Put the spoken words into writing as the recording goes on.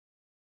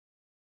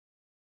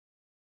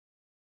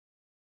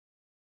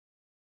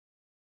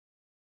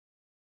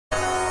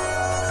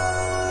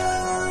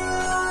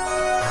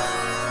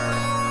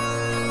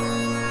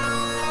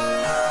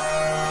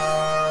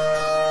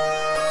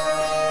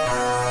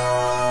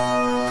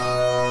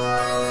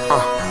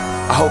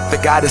I hope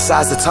that God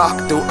decides to talk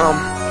through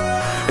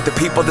if the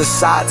people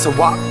decide to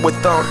walk with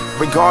them.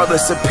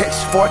 Regardless of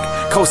pitchfork,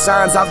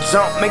 cosigns I'll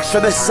jump. Make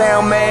sure the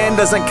sound man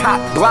doesn't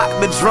cock block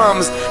the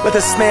drums. Let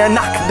the snare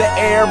knock the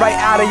air right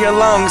out of your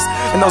lungs,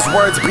 and those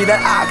words be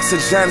that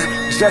oxygen.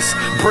 Just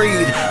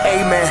breathe,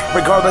 amen.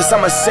 Regardless,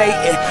 I'ma say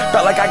it.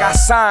 Felt like I got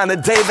signed the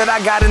day that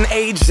I got an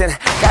agent.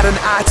 Got an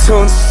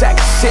iTunes check,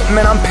 shit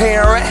man, I'm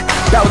paying rent.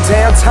 About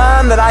damn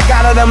time that I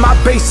got it in my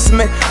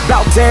basement.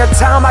 About damn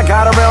time I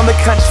got around the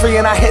country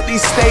and I hit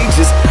these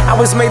stages. I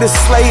was made to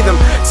slay them,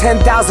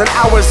 10,000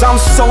 hours, I'm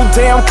so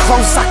damn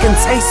close I can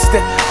taste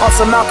it. On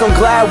some Malcolm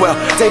Gladwell,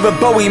 David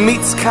Bowie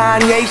meets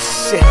Kanye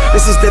shit.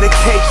 This is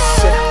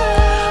dedication.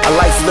 A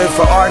life lived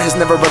for art has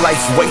never a life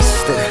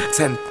wasted.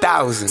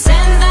 10,000.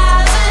 10,000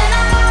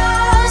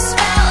 hours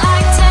felt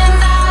like 10,000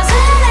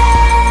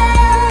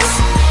 ends.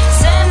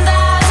 10,000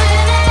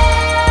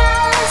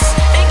 ends,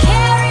 they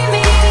carry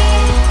me.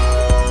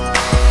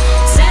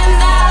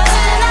 10,000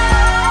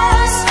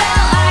 hours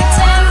felt like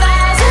 10,000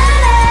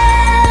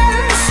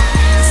 ends.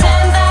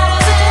 10,000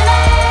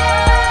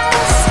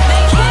 ends,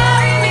 they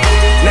carry me.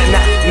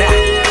 Nah,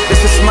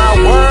 this is my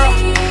world,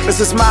 this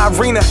is my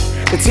arena.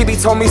 The TV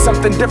told me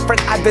something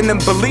different, I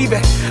didn't believe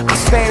it. I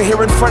stand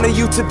here in front of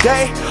you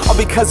today, all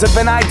because of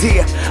an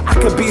idea. I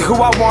could be who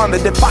I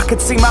wanted if I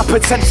could see my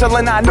potential,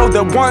 and I know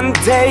that one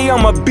day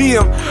I'ma be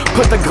him.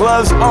 Put the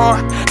gloves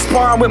on,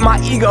 sparring with my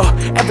ego.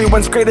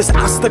 Everyone's greatest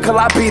obstacle,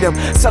 I beat him.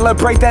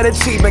 Celebrate that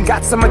achievement,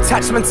 got some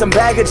attachments and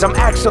baggage I'm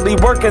actually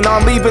working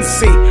on leaving.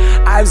 See,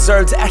 I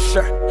observed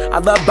Escher, I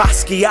love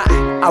Basquiat,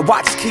 I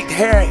watched Keith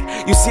Haring.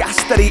 You see, I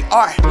study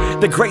art.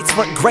 The greats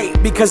weren't great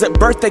because at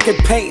birth they could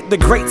paint. The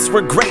greats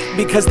were great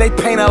because they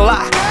paint a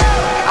lot.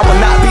 I will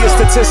not be a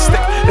statistic,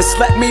 just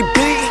let me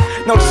be.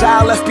 No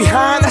child left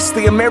behind, that's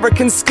the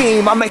American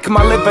scheme. I make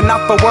my living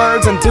off of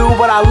words and do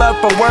what I love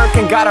for work,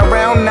 and got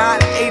around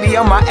 980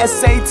 on my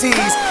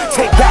SATs.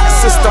 Take that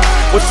system,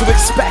 what you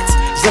expect.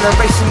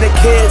 Generation of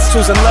kids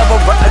choosing love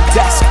over a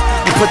desk.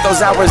 You put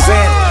those hours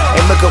in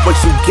and look at what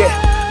you get.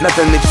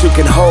 Nothing that you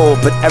can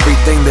hold, but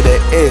everything that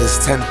it is.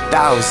 10,000.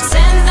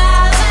 10,000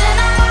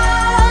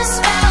 hours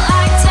felt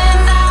like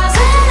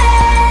 10,000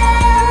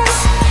 ends.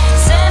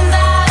 10,000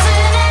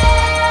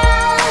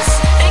 ends,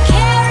 they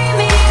carry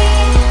me.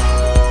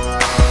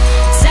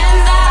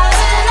 10,000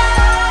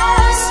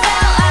 hours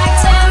felt like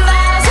 10,000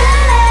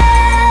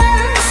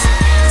 ends.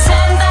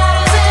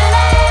 10,000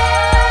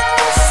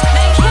 ends,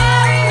 they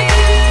carry me.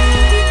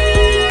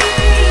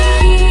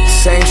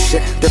 Same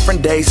shit, different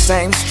days,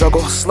 same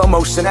struggle. Slow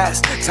motion as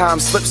time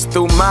slips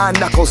through my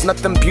knuckles.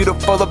 Nothing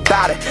beautiful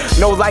about it,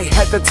 no light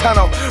at the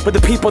tunnel. But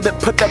the people that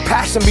put their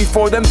passion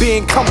before them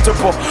being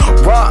comfortable.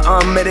 Raw,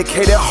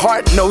 unmedicated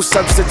heart, no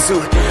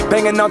substitute.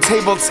 Banging on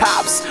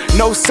tabletops,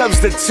 no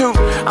substitute.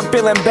 I'm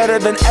feeling better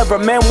than ever,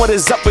 man, what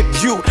is up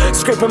with you?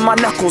 Scraping my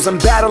knuckles and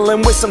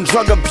battling with some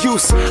drug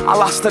abuse. I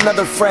lost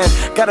another friend,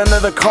 got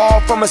another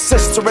call from a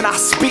sister, and I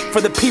speak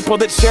for the people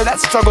that share that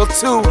struggle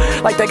too.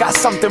 Like they got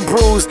something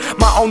bruised.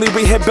 My only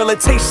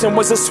rehabilitation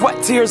was the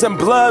sweat, tears, and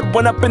blood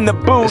went up in the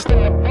booth.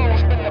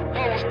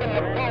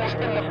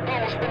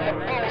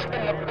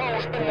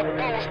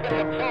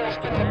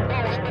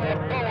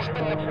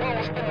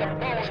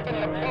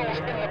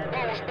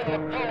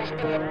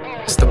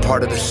 It's the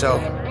part of the show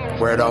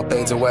where it all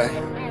fades away,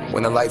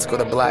 when the lights go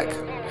to black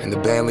and the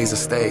band leaves the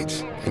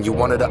stage. And you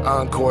wanted an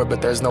encore,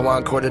 but there's no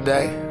encore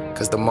today,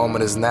 cause the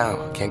moment is now,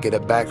 can't get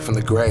it back from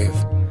the grave.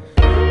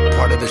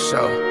 Part of the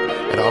show,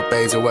 it all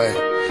fades away,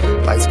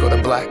 lights go to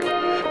black,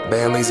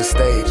 band leaves the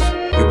stage.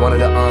 You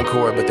wanted an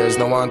encore, but there's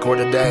no encore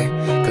today,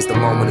 cause the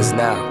moment is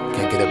now,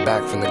 can't get it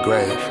back from the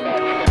grave.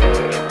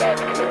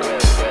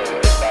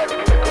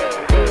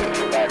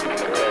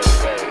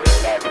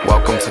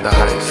 Welcome to the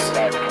heist.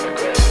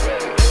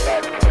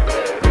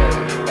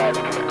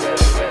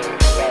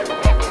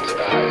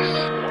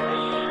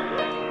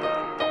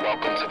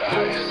 Welcome to the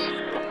heist.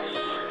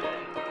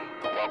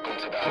 Welcome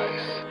to the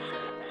heist.